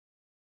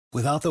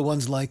Without the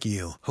ones like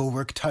you, who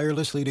work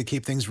tirelessly to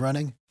keep things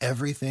running,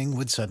 everything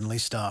would suddenly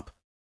stop.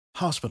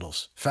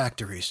 Hospitals,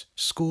 factories,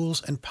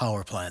 schools, and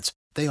power plants,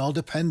 they all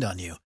depend on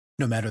you.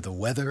 No matter the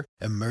weather,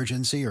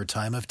 emergency, or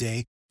time of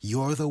day,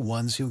 you're the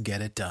ones who get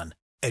it done.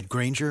 At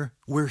Grainger,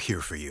 we're here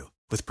for you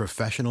with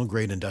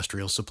professional-grade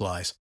industrial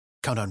supplies.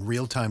 Count on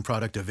real-time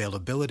product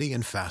availability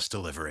and fast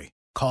delivery.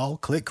 Call,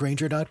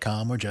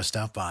 clickgrainger.com, or just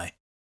stop by.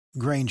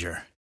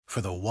 Grainger, for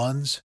the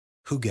ones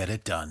who get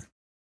it done.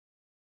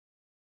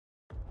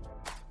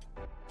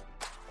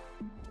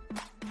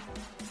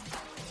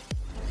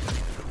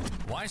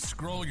 Why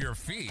scroll your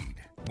feed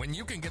when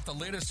you can get the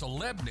latest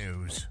celeb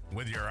news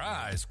with your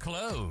eyes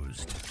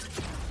closed?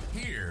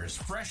 Here's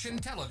fresh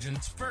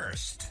intelligence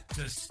first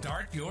to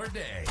start your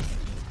day.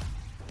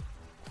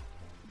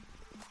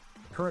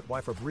 Current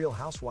wife of Real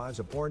Housewives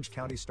of Orange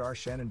County star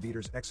Shannon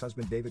Beador's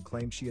ex-husband David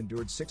claimed she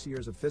endured 6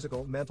 years of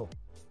physical, mental,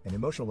 and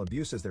emotional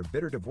abuse as their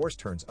bitter divorce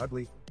turns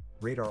ugly,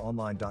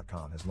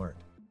 RadarOnline.com has learned.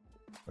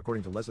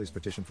 According to Leslie's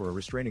petition for a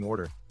restraining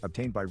order,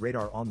 obtained by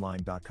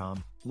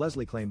RadarOnline.com,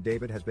 Leslie claimed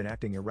David has been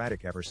acting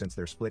erratic ever since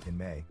their split in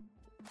May.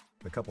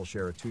 The couple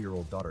share a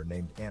 2-year-old daughter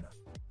named Anna.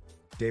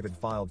 David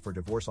filed for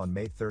divorce on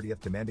May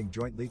 30th, demanding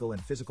joint legal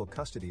and physical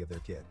custody of their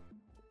kid.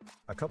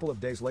 A couple of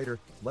days later,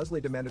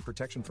 Leslie demanded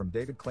protection from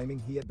David, claiming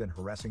he had been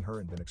harassing her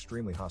and been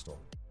extremely hostile.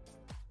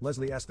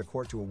 Leslie asked the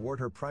court to award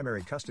her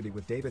primary custody,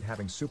 with David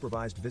having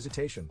supervised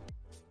visitation.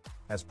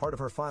 As part of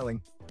her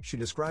filing, she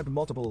described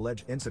multiple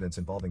alleged incidents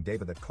involving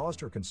David that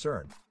caused her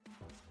concern.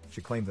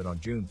 She claimed that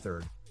on June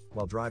 3rd,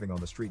 while driving on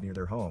the street near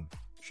their home,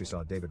 she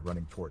saw David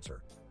running towards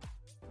her.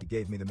 He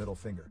gave me the middle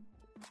finger.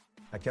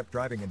 I kept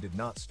driving and did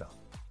not stop.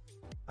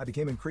 I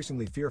became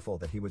increasingly fearful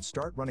that he would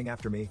start running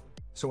after me,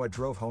 so I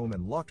drove home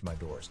and locked my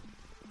doors.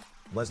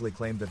 Leslie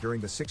claimed that during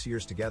the 6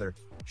 years together,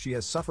 she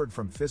has suffered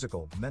from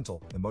physical,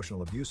 mental,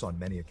 emotional abuse on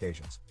many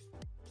occasions.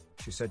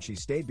 She said she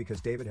stayed because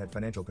David had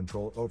financial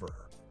control over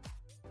her.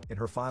 In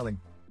her filing,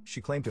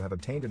 she claimed to have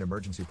obtained an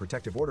emergency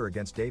protective order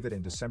against David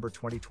in December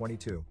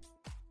 2022.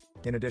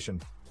 In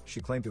addition, she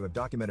claimed to have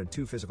documented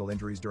 2 physical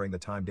injuries during the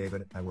time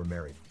David and I were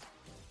married.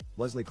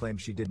 Leslie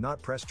claimed she did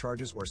not press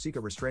charges or seek a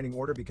restraining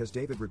order because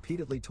David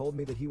repeatedly told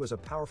me that he was a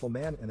powerful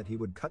man and that he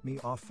would cut me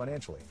off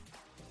financially.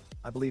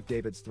 I believe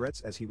David's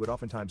threats, as he would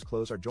oftentimes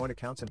close our joint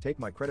accounts and take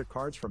my credit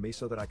cards from me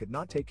so that I could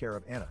not take care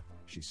of Anna,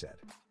 she said.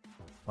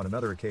 On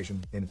another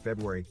occasion, in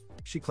February,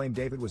 she claimed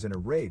David was in a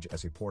rage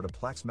as he poured a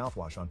Plea's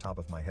mouthwash on top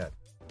of my head.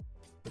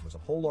 It was a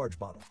whole large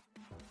bottle.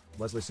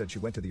 Leslie said she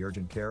went to the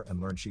urgent care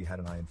and learned she had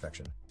an eye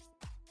infection.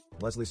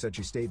 Leslie said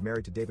she stayed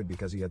married to David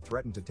because he had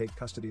threatened to take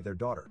custody of their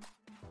daughter.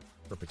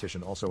 Her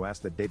petition also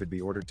asked that David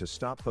be ordered to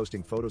stop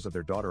posting photos of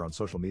their daughter on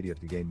social media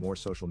to gain more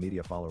social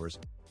media followers.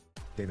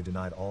 David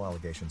denied all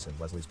allegations in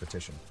Leslie's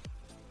petition.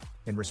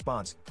 In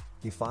response,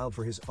 he filed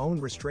for his own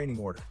restraining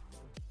order.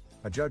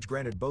 A judge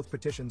granted both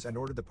petitions and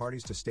ordered the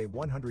parties to stay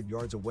 100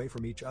 yards away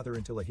from each other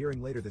until a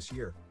hearing later this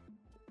year.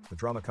 The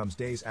drama comes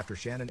days after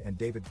Shannon and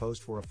David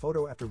posed for a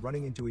photo after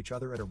running into each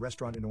other at a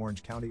restaurant in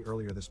Orange County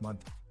earlier this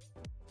month.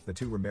 The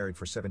two were married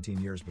for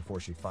 17 years before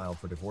she filed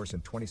for divorce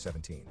in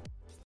 2017.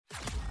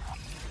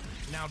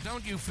 Now,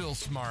 don't you feel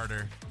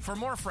smarter? For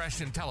more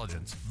fresh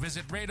intelligence,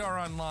 visit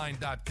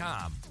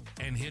RadarOnline.com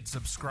and hit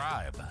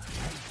subscribe.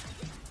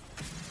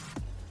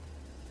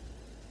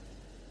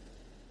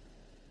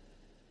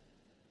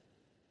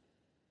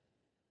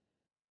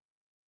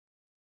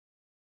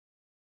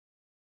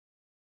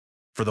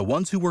 For the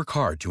ones who work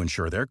hard to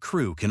ensure their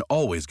crew can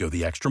always go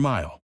the extra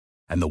mile,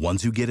 and the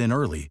ones who get in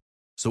early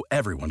so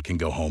everyone can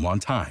go home on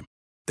time,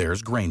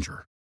 there's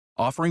Grainger,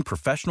 offering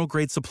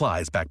professional-grade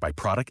supplies backed by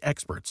product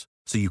experts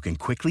so you can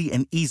quickly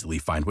and easily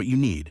find what you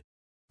need.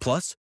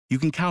 Plus, you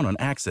can count on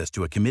access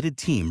to a committed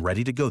team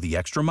ready to go the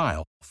extra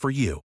mile for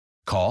you.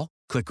 Call,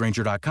 click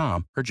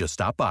Grainger.com, or just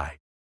stop by.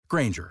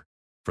 Grainger,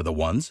 for the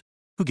ones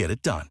who get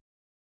it done.